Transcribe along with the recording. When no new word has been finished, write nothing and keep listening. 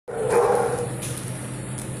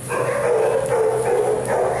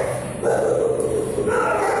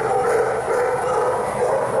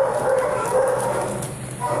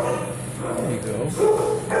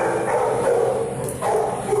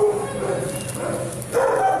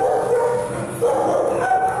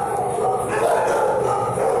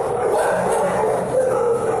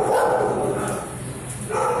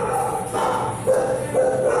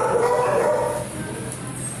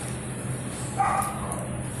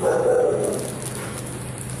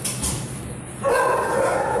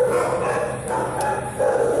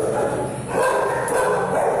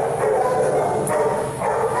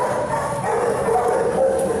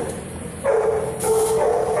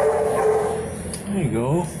There you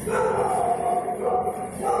go.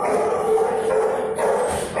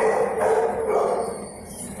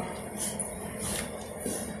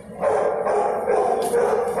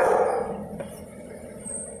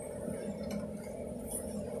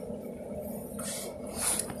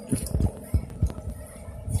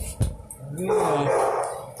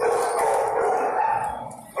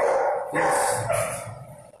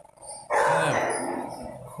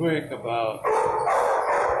 Quick about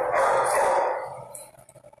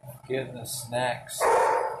getting the snacks,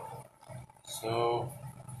 so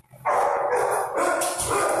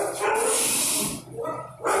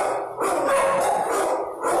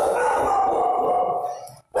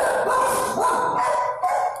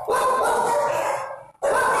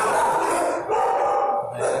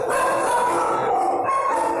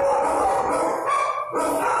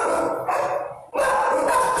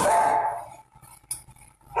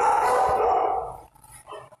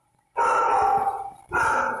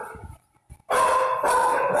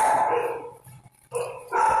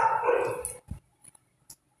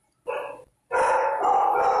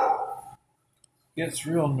gets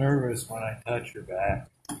real nervous when I touch her back.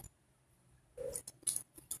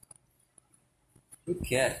 Good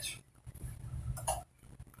catch.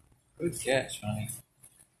 Good catch, honey.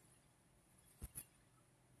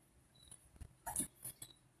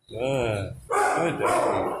 Good. Good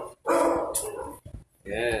doggy.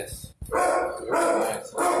 Yes. Very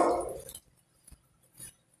nice.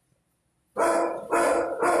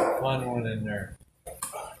 Fun one in there.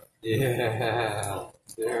 Yeah.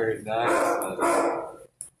 Very nice, honey.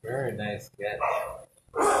 Very nice catch.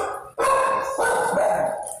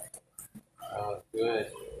 Oh, good.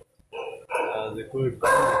 That was a good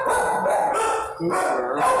girl.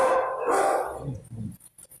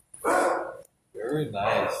 Very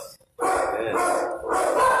nice. Yes.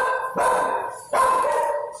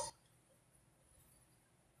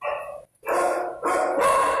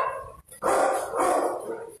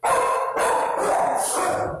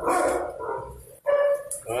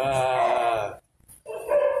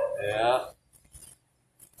 Yeah.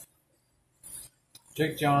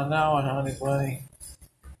 Checked you on that one, honey bunny.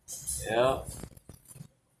 Yep.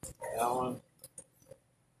 That one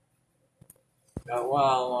got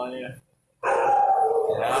wild on you.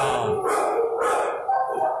 Yeah.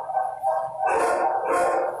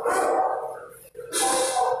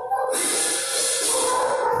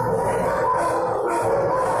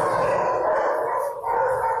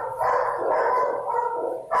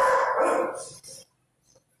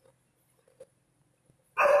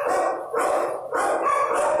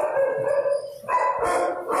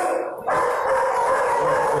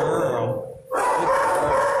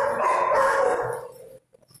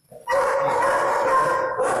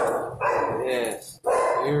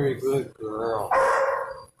 Very good girl.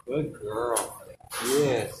 Good girl.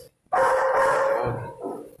 Yes. Okay.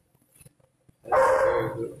 That's very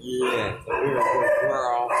good. Yes, a very good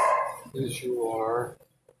girl. Yes, you are.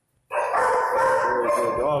 Very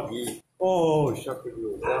good doggy. Oh,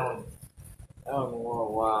 Shuckadoo. That one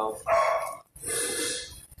went wild.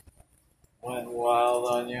 Went wild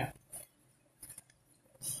on you.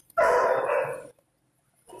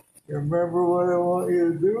 You remember what I want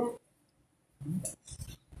you to do?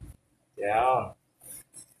 Yeah.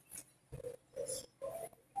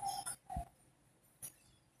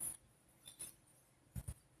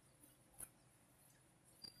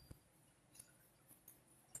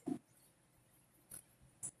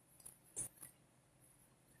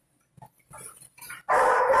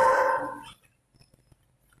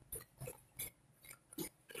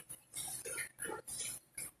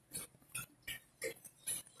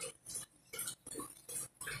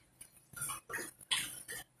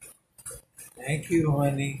 Thank you,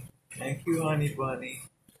 honey. Thank you, honey bunny.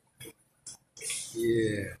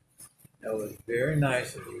 Yeah. That was very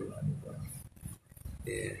nice of you, honey bunny.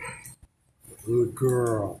 Yeah. Good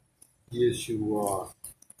girl. Yes, you are.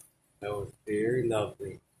 That was very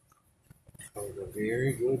lovely. That was a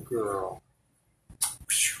very good girl.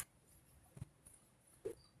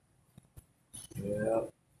 Yeah.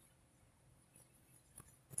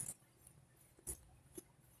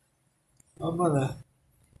 I'm gonna...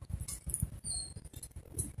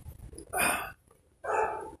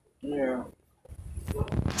 Yeah.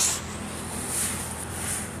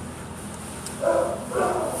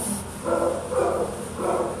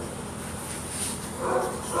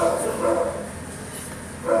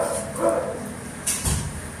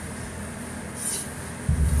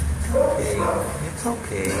 It's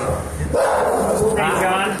okay. Hey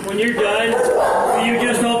John, when you're done, will you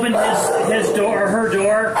just open his door or her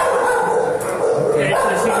door? Okay, so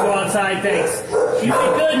she can go outside. Thanks. You be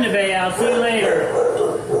good, Nevaeh. I'll see you later.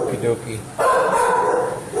 Okie dokie.